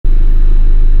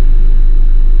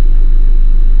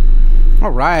All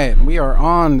right, we are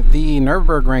on the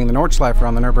Nürburgring, the Nordschleife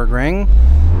on the Nürburgring.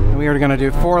 And we are going to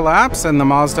do 4 laps in the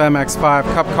Mazda MX5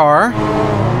 Cup car.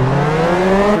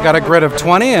 We got a grid of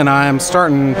 20, and I am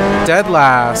starting dead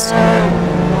last.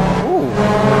 Ooh,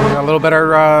 got a little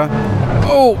better.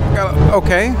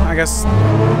 Okay, I guess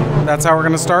that's how we're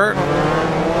going to start.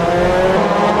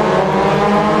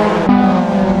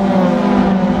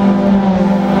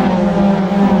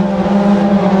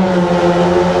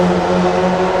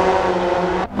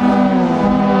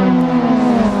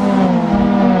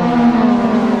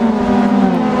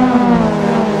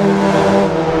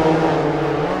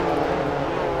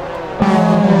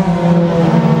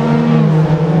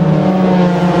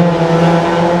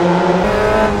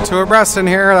 Two abreast in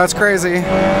here, that's crazy.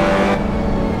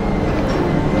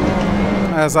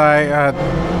 As I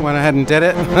went ahead and did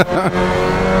it.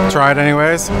 Tried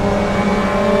anyways.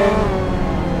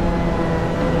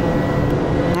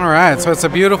 Alright, so it's a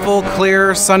beautiful,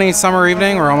 clear, sunny summer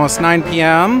evening. We're almost 9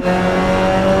 p.m.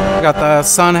 Got the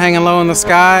sun hanging low in the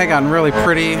sky, gotten really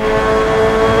pretty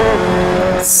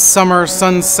summer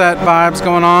sunset vibes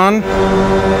going on.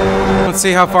 Let's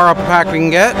see how far up the pack we can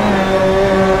get.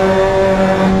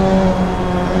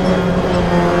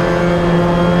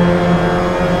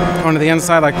 Going to the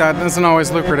inside like that isn't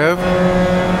always lucrative.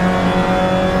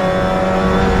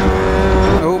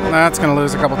 Oh, that's going to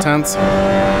lose a couple tenths.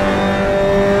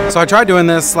 So I tried doing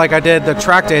this like I did the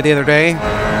track day the other day,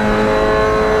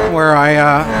 where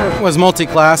I was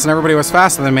multi-class and everybody was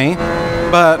faster than me.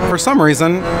 But for some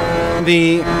reason,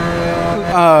 the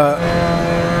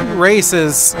race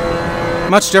is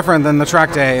much different than the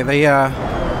track day. The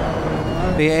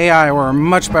AI were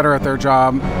much better at their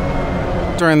job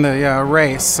during the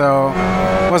race, so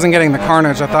wasn't getting the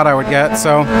carnage I thought I would get,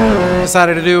 so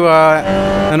decided to do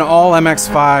an all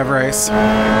MX5 race.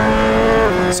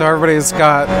 So everybody's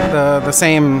got the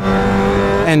same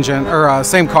engine, or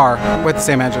same car with the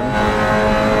same engine.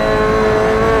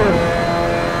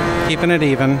 Keeping it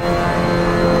even.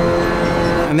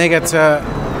 And they get to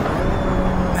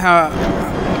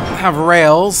have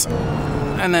rails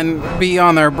and then be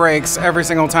on their brakes every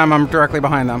single time I'm directly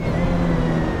behind them.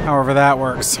 However that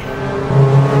works.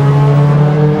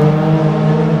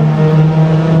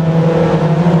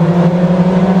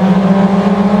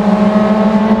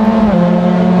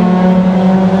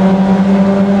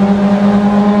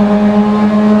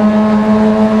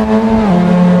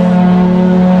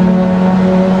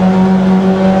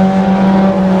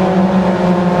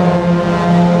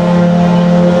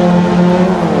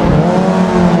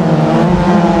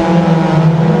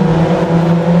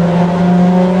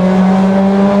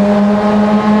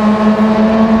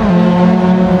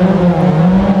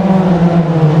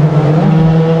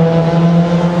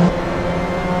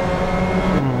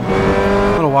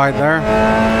 Wide there.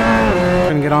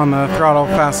 Couldn't get on the throttle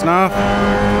fast enough.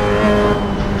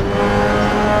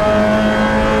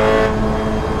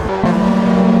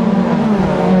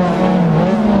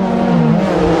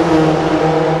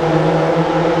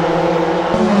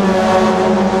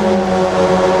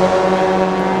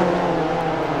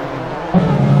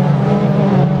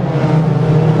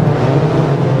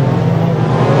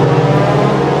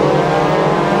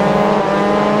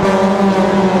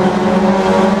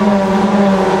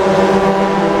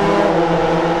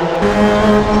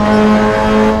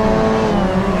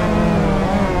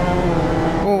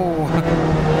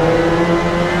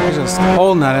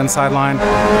 Holding that inside line.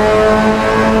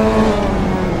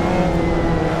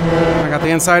 I got the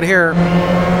inside here.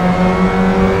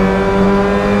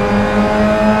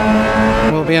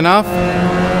 Will it be enough?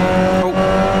 Oh.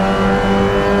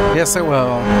 Yes, it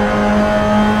will. All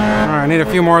right, I need a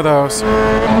few more of those.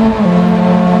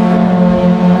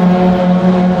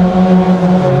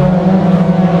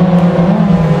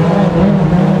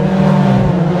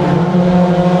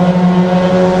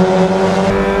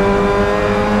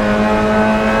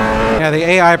 The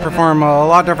AI perform a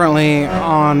lot differently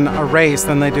on a race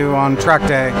than they do on track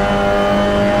day.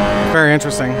 Very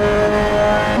interesting.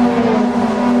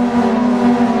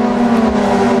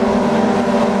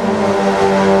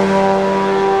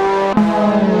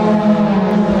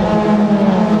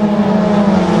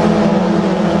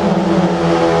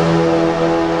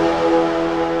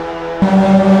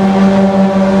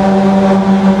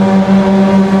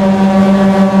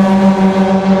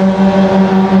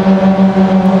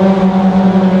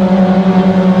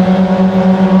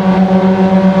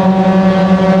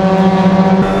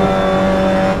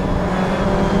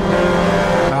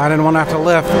 I didn't want to have to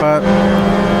lift, but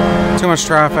too much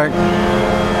traffic.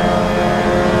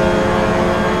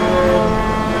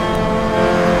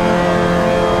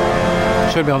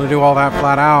 Should be able to do all that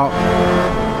flat out.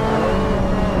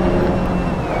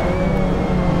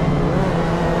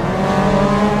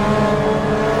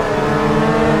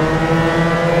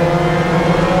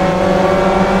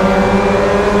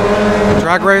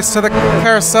 Drag race to the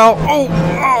carousel.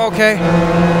 Oh, okay.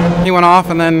 He went off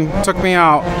and then took me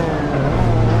out.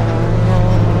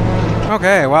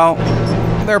 Okay, well,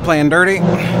 they're playing dirty.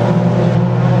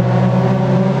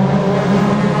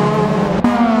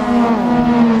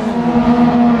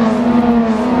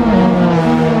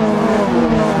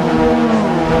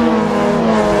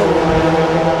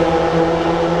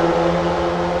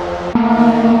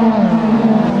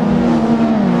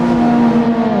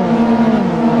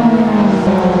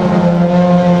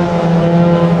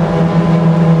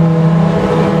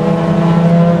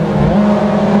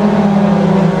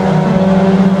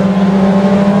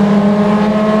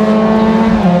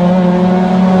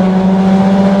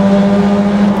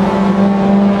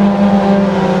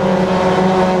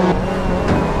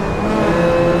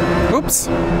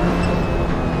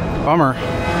 Bummer.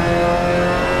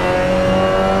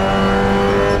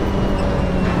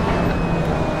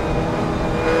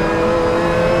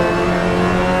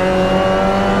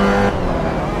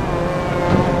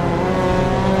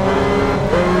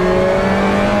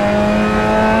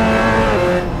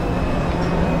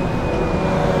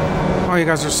 Oh, you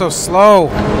guys are so slow.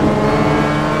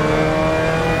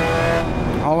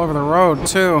 All over the road,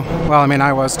 too. Well, I mean,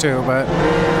 I was too, but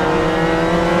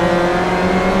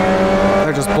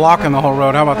they're just blocking the whole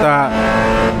road. How about that?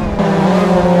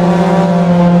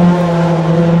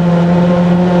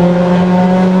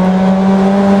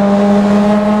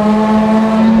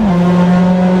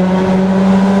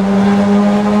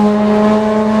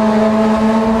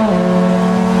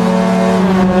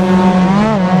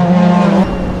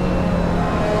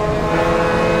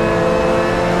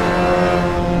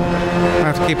 I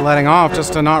have to keep letting off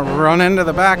just to not run into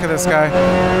the back of this guy.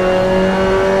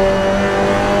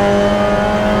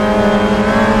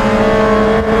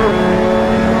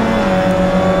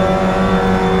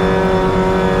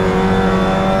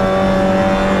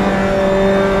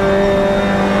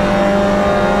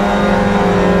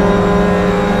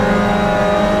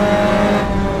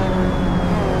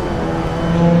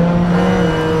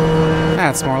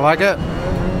 That's more like it.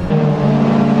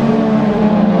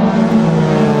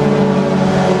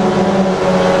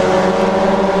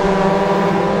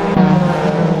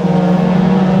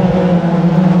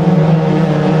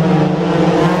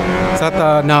 Is that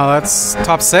the... No, that's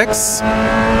top 6?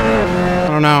 I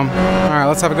don't know. Alright,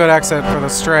 let's have a good exit for the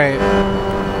straight.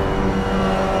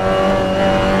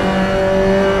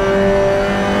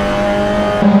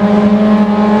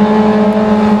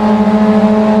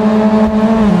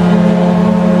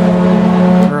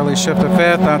 Shift to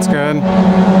 5th, that's good.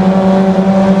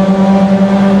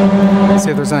 Let's see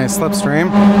if there's any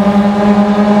slipstream.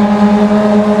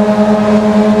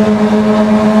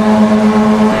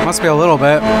 Must be a little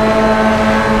bit.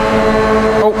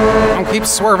 Oh, don't keep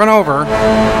swerving over.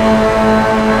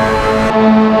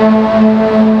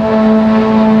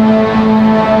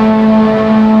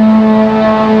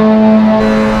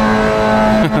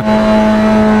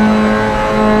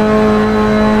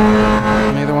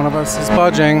 Is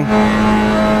budging.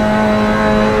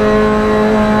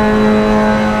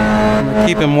 I'm gonna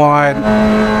keep him wide.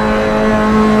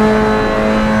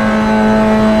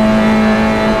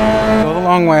 Go the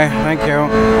long way, thank you.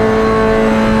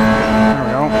 There we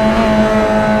go.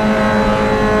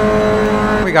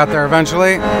 We got there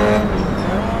eventually.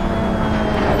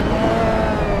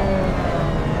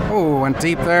 Oh, went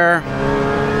deep there.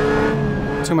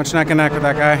 Too much neck and neck with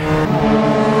that guy.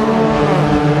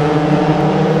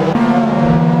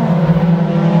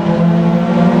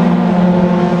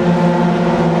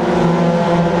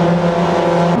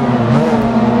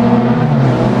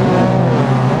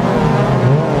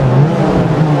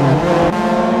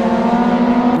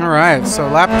 Alright, so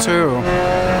lap 2.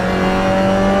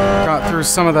 Got through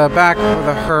some of the back of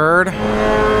the herd,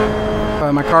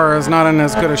 but my car is not in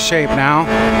as good a shape now.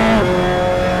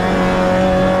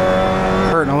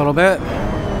 Hurting a little bit.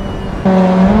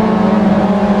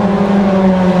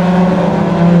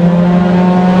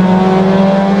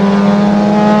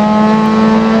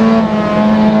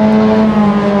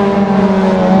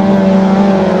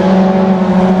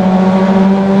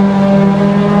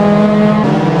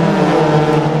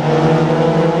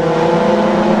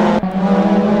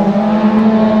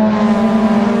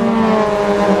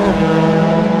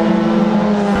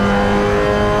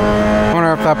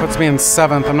 That puts me in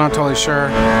 7th, I'm not totally sure.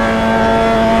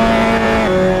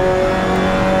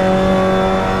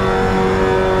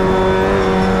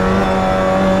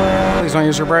 Please don't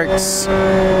use your brakes.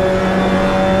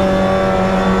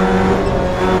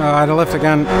 I had to lift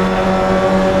again.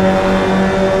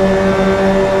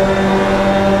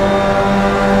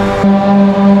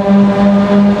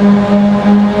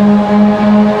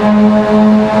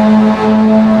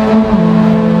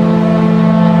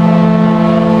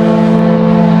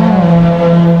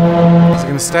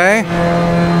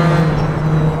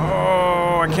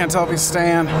 Can't tell if he's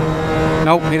staying.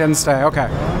 Nope, he didn't stay. Okay.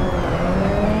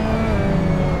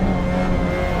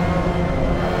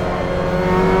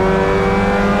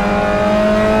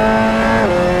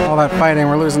 All that fighting,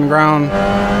 we're losing ground.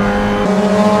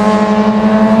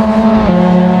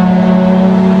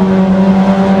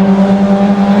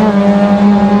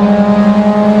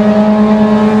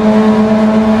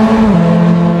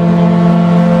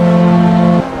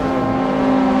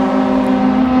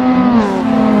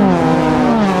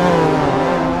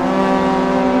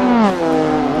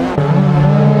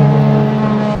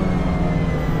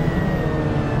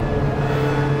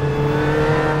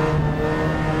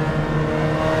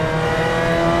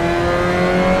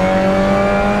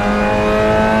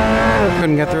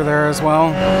 Couldn't get through there as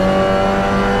well.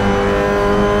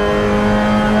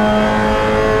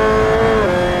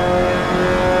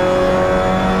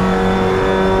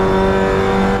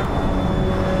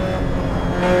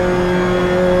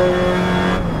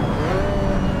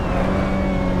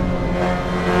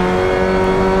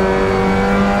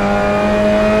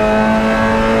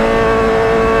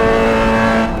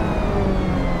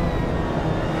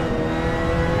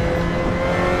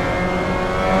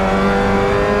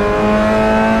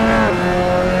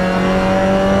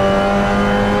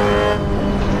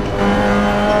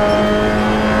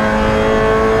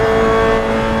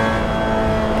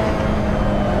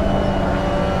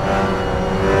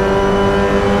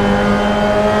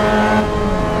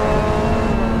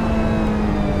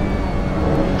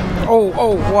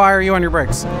 Oh, why are you on your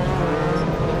brakes?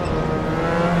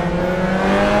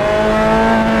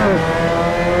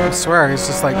 I swear, he's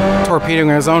just like torpedoing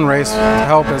his own race to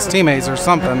help his teammates or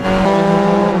something.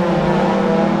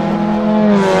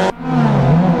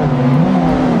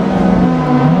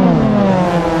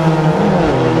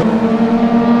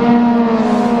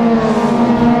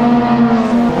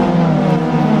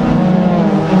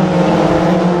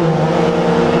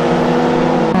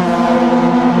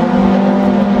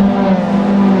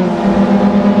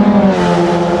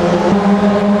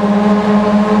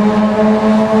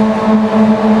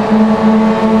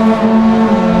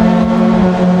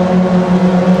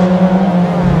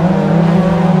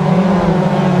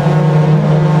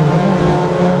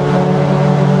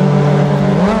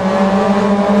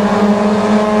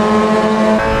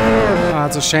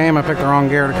 It's a shame I picked the wrong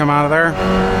gear to come out of there.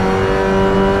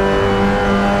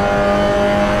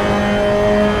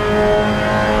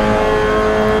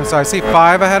 So I see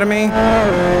 5 ahead of me.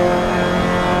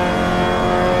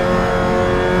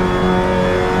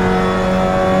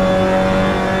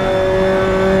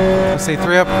 I see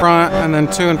 3 up front and then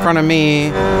 2 in front of me,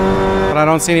 but I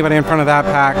don't see anybody in front of that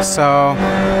pack, so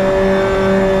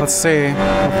let's see.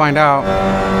 We'll find out.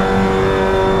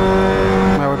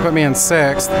 That would put me in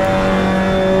 6th.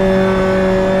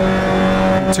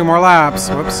 2 more laps.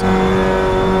 Whoops.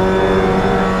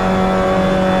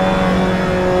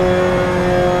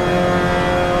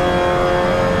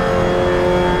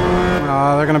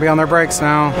 They're going to be on their brakes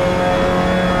now.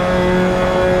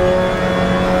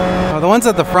 The ones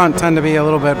at the front tend to be a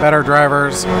little bit better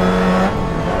drivers.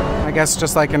 I guess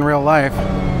just like in real life.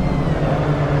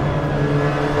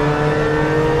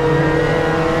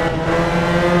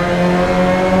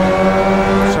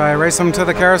 Should I race them to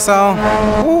the carousel?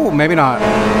 Ooh, maybe not.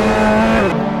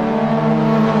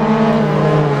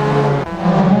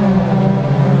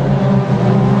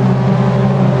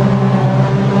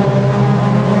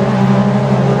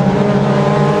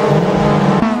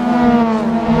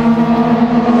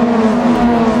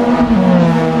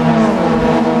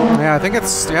 I think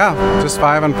it's, just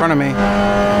 5 in front of me.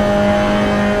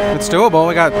 It's doable.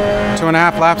 We got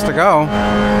 2.5 laps to go.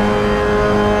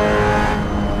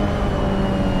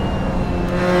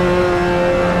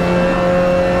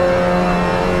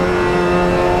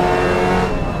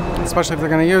 Especially if they're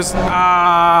going to use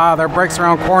their brakes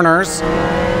around corners.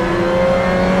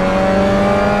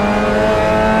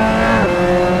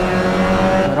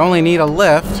 I'd only need a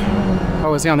lift.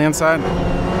 Oh, is he on the inside?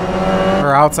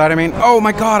 Or outside, I mean. Oh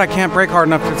my god, I can't brake hard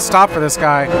enough to stop for this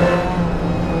guy.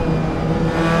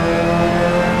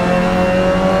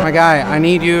 My guy, I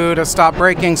need you to stop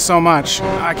braking so much.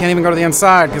 I can't even go to the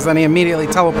inside because then he immediately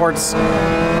teleports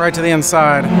right to the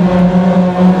inside.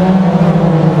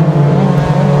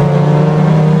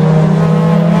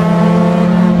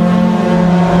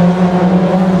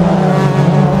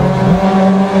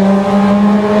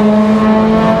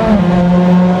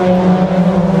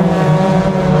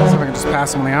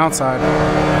 Pass him on the outside.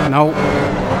 Nope.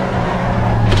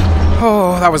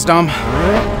 Oh, that was dumb.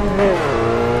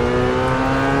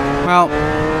 Well,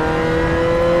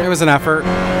 it was an effort.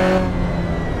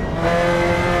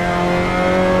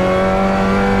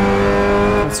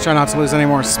 Let's Just try not to lose any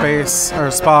more space or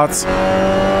spots.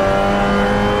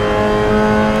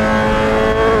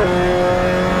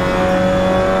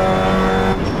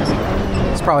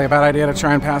 It's probably a bad idea to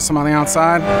try and pass him on the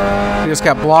outside. He just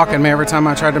kept blocking me every time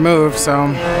I tried to move, so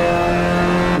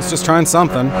he's just trying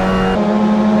something.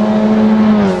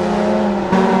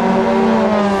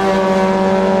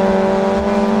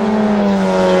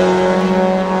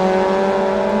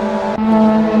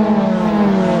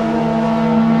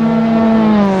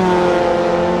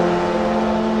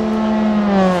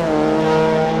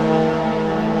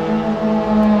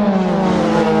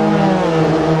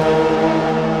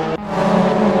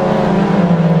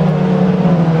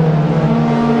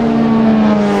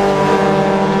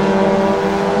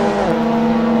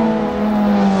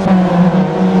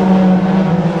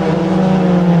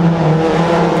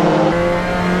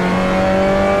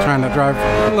 Drive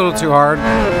a little too hard.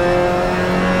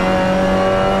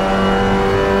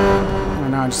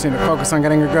 And now I just need to focus on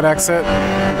getting a good exit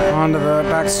onto the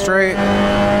back straight.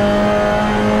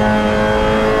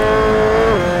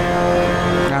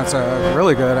 That's a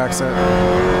really good exit.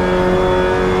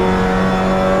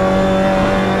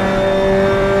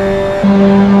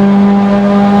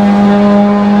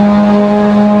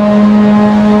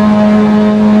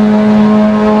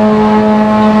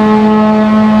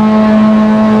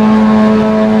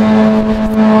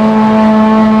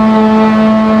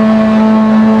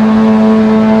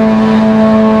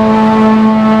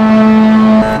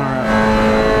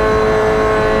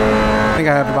 I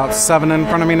have about 7 in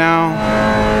front of me now.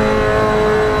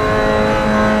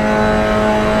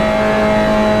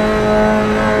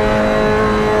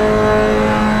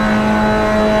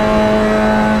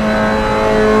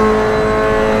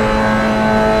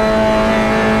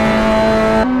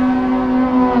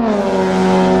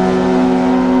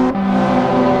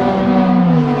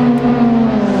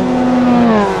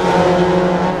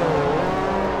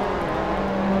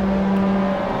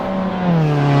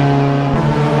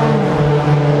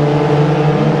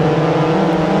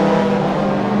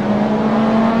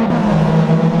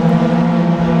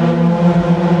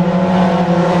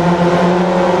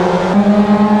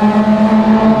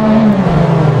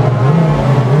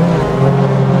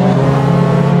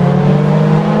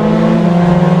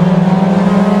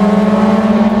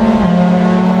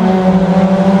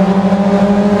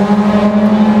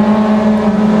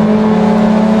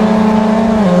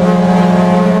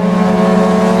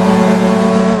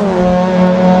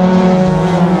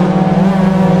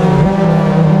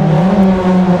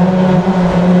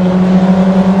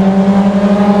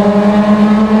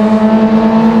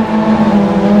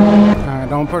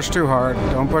 Push too hard.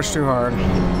 Don't push too hard.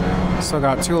 Still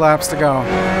got 2 laps to go.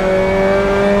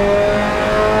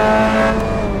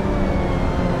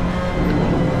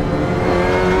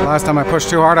 Last time I pushed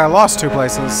too hard, I lost 2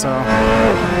 places, so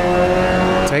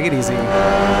take it easy.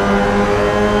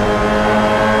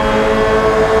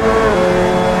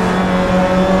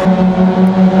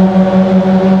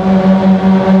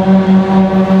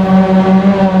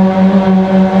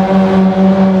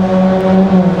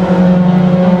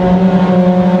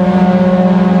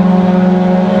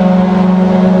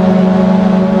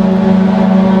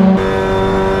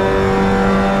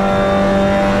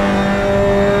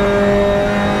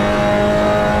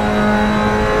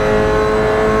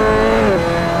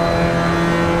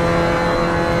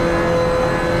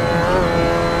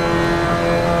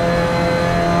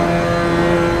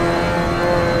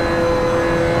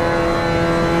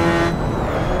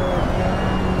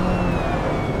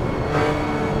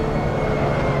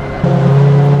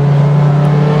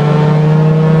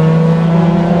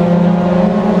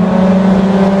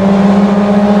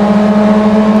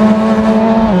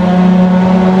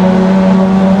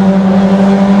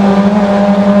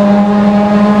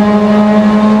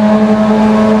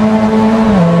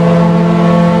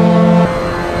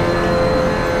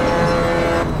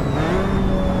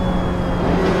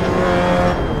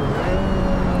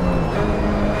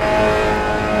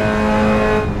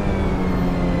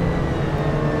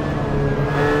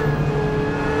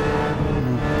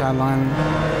 Line.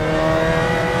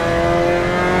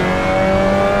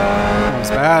 That was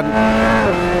bad.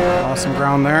 Lost some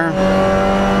ground there.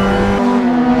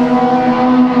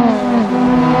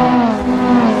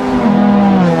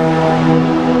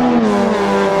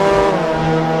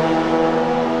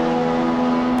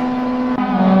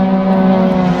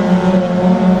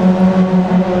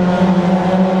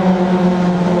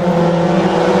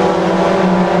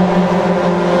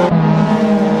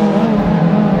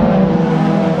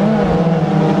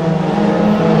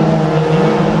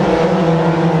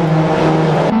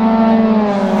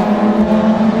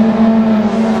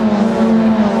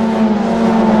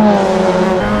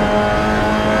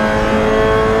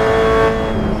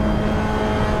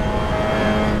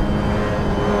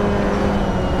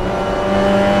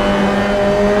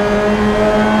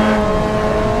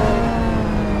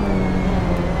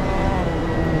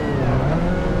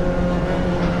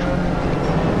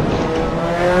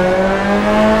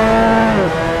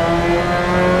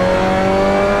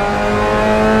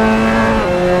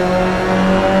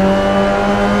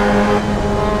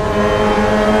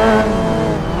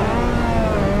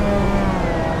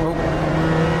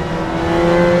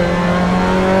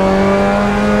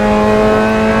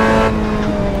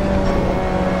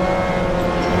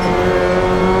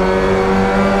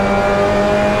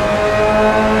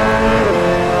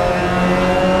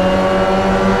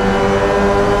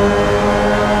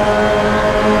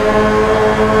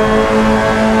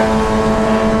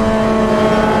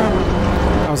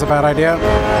 bad idea.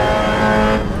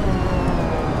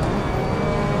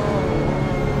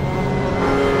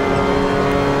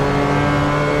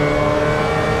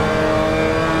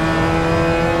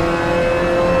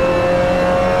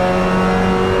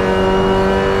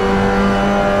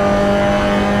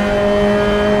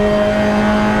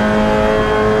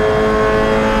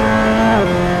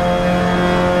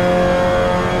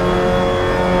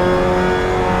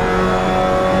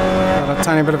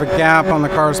 Tiny bit of a gap on the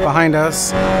cars behind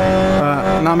us,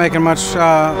 but not making much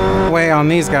way on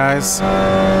these guys.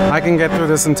 I can get through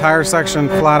this entire section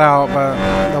flat out, but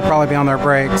they'll probably be on their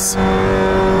brakes,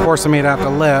 forcing me to have to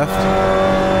lift.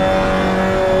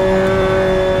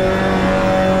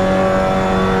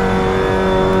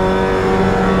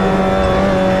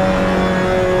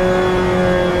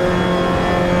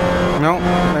 Nope,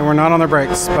 they were not on their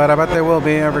brakes, but I bet they will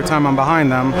be every time I'm behind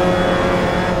them.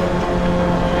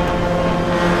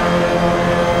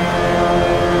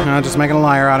 Just making a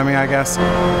liar out of me, I guess.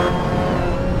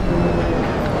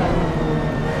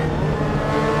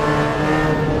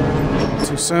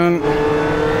 Too soon.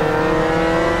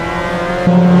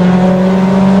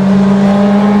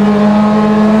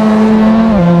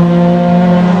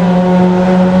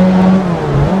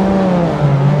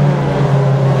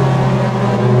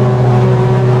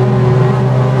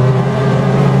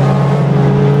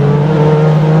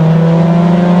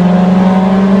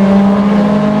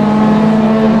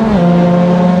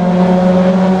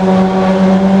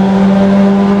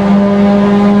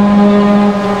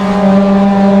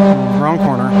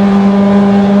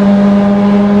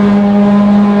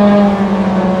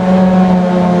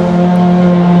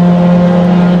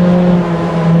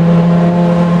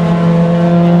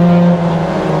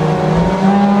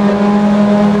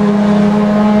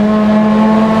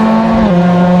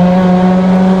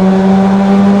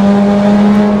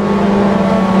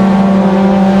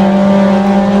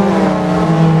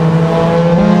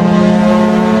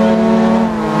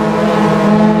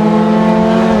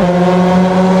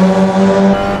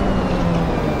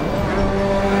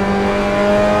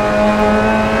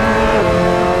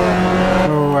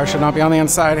 Not be on the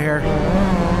inside here.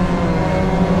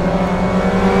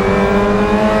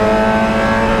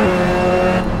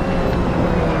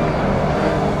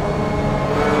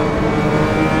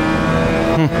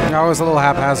 I was a little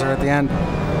haphazard at the end.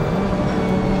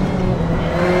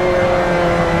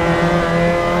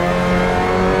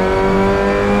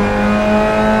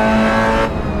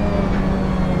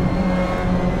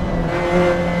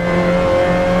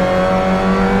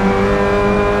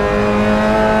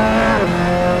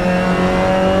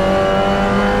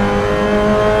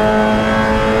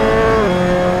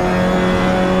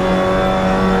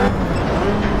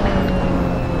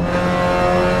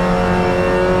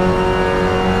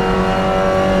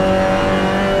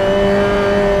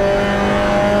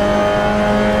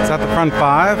 Front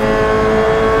 5,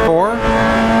 4.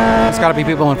 There's got to be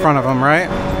people in front of them, right?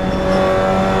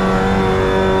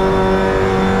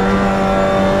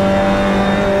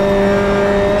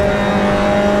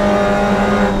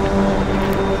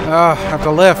 I have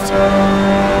to lift.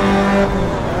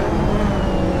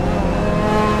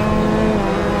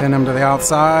 Pin him to the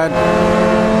outside.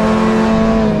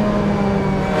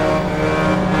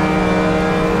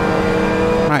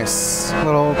 Nice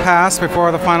little pass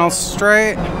before the final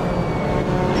straight.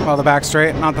 Well, the back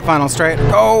straight, not the final straight.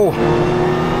 Go! All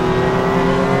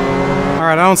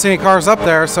right, I don't see any cars up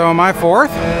there, so am I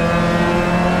fourth?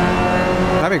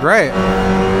 That'd be great. All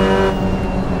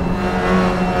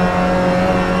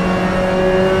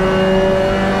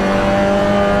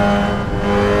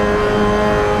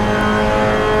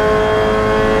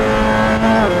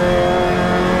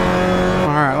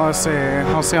right, let's see.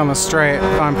 I'll see on the straight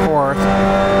if I'm fourth.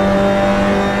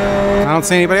 I don't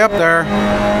see anybody up there.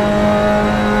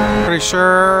 Pretty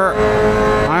sure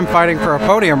I'm fighting for a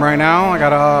podium right now. I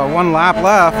got one lap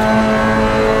left.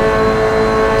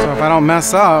 So if I don't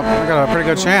mess up, I got a pretty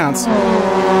good chance.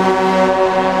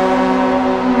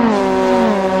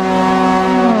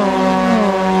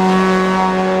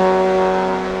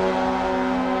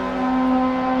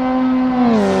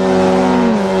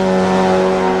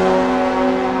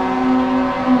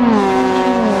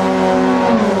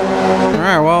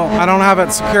 Alright, well, I don't have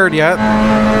it secured yet,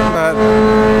 but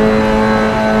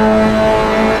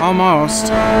almost.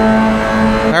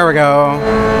 There we go.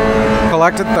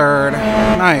 Collected third.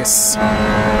 Nice.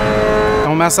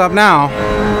 Don't mess up now.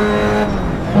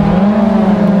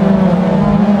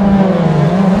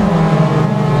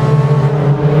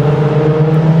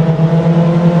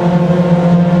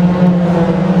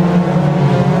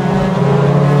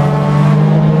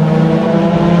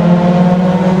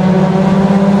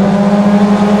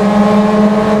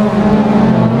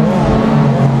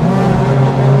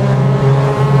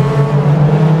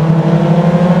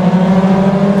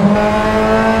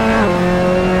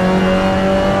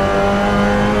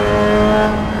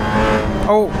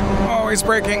 he's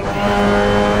braking.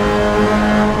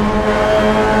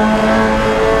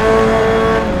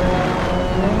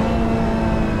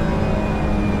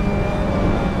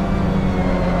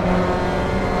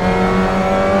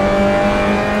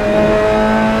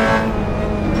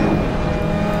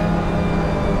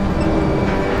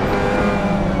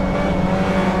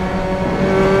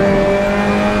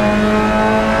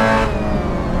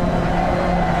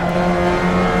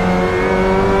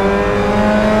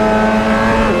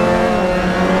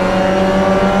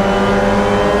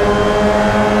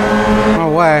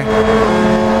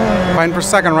 Fighting for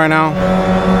second right now.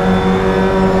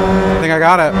 I think I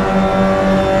got it.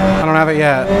 I don't have it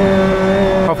yet.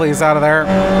 Hopefully he's out of there.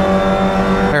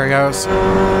 There he goes.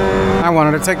 I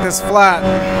wanted to take this flat.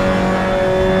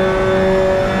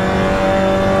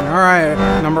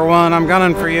 Alright, number one, I'm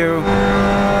gunning for you.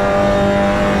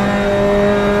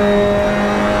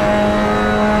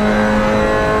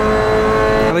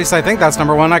 At least I think that's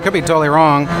number one. I could be totally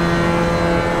wrong.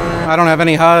 I don't have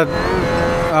any HUD.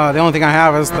 The only thing I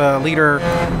have is the leader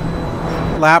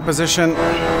lap position.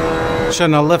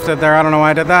 Shouldn't have lifted there. I don't know why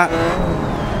I did that.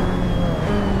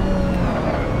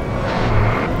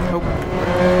 Oh.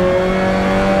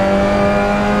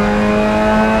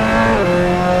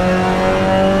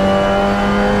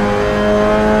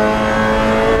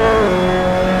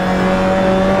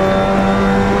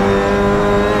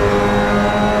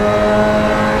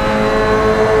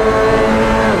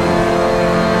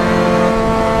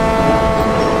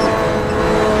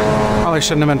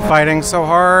 Shouldn't have been fighting so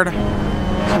hard.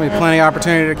 There's gonna be plenty of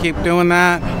opportunity to keep doing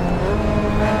that.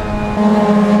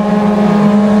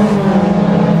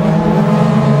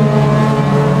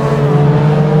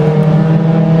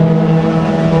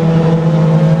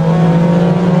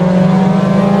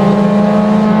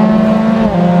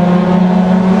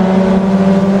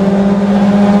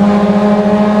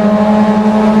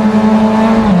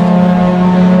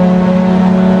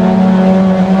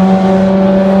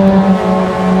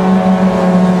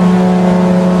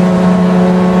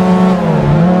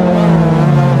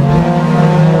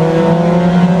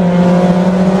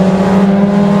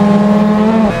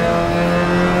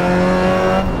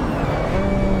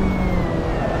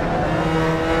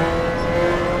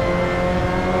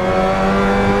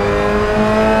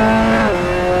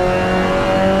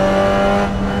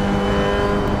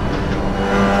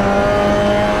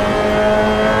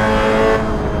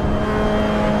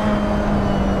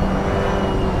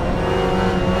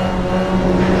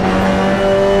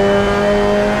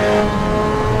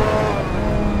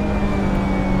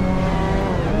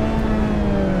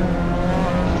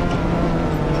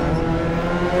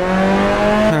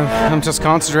 I'm just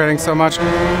concentrating so much,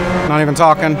 not even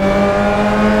talking.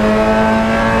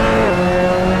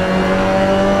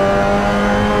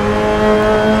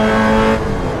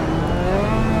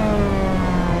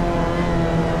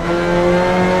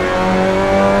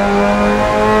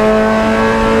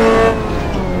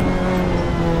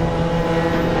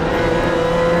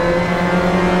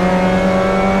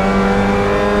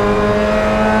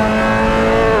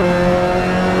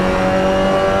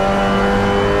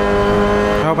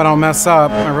 I don't mess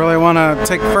up. I really want to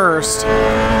take first.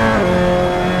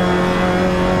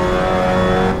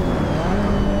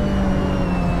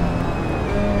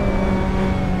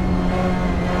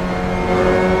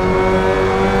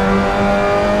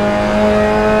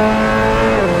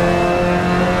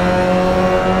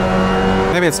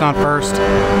 Maybe it's not first.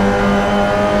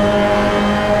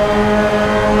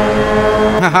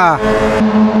 Haha.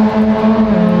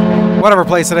 Whatever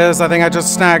place it is, I think I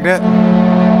just snagged it.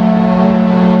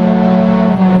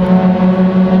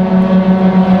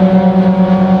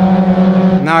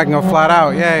 Now I can go flat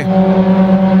out, yay.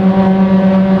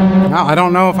 Now I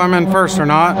don't know if I'm in first or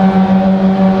not.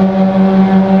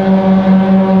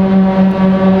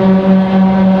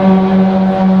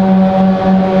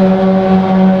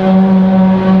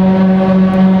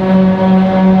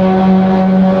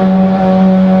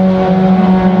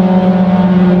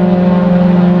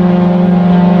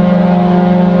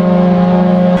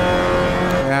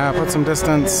 Yeah, put some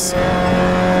distance.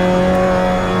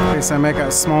 I make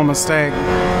a small mistake.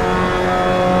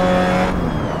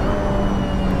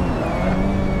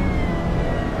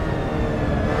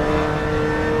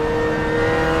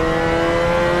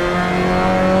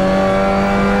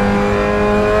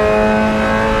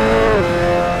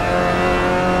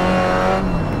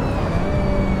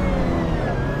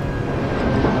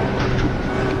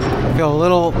 I feel a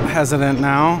little hesitant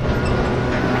now,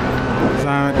 because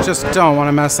I just don't want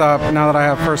to mess up now that I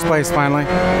have first place finally.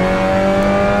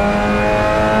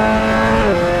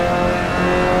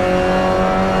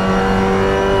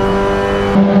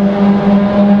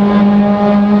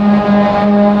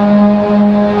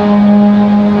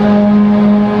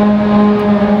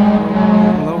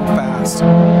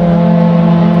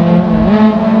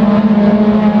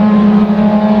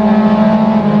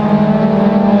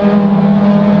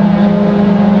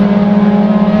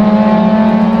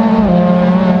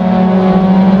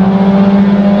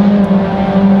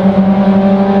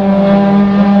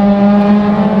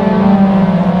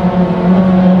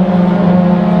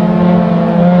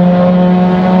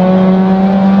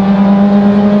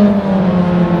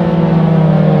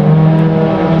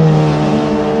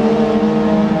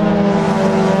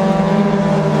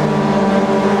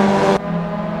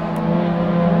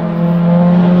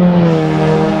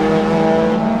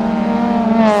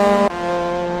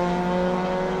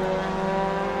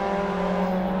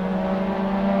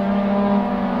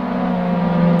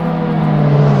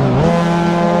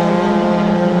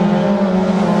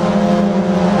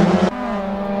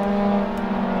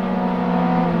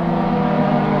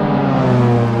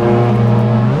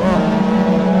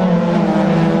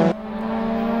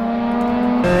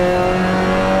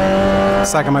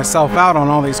 psyching myself out on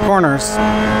all these corners.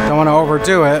 Don't want to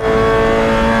overdo it.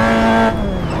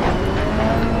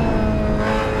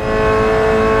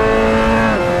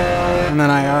 And then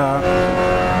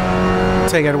I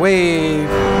take it way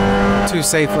too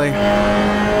safely.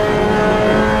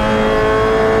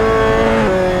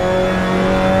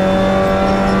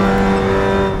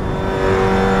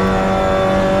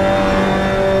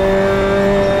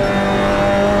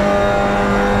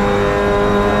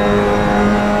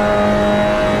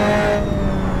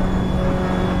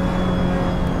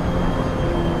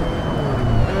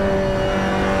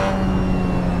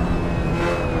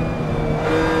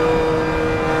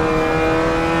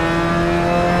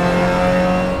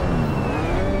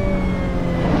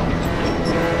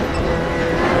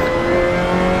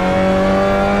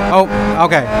 Oh,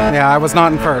 okay. Yeah, I was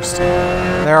not in first.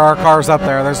 There are cars up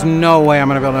there. There's no way I'm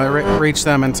going to be able to reach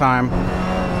them in time.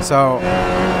 So,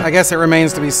 I guess it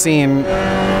remains to be seen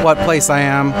what place I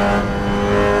am.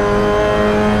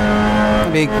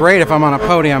 It'd be great if I'm on a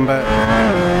podium, but...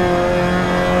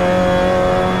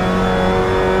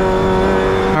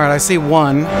 Alright, I see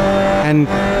 1 and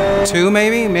 2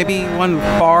 maybe? Maybe 1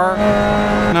 far?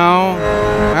 No,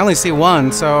 I only see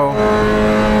 1, so...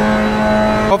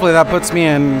 Hopefully that puts me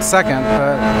in second,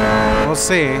 but we'll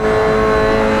see.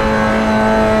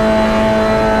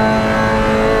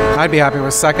 I'd be happy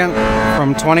with second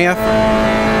from 20th.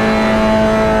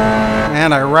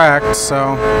 And I wrecked,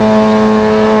 so...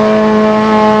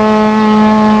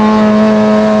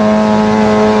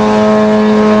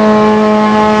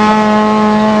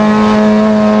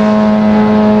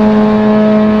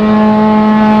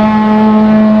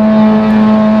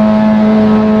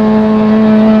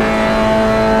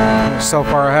 So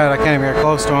far ahead, I can't even get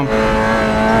close to him.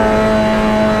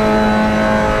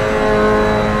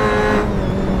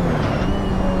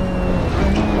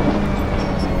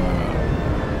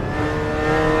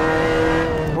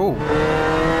 Ooh.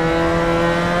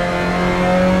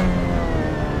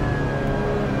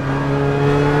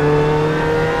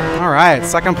 All right,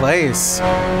 second place.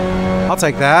 I'll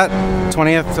take that.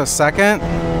 20th to second.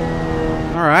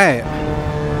 All right.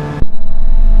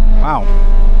 Wow.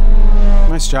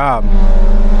 Nice job.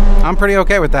 I'm pretty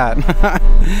okay with that.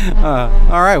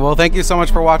 All right, well, thank you so much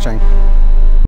for watching.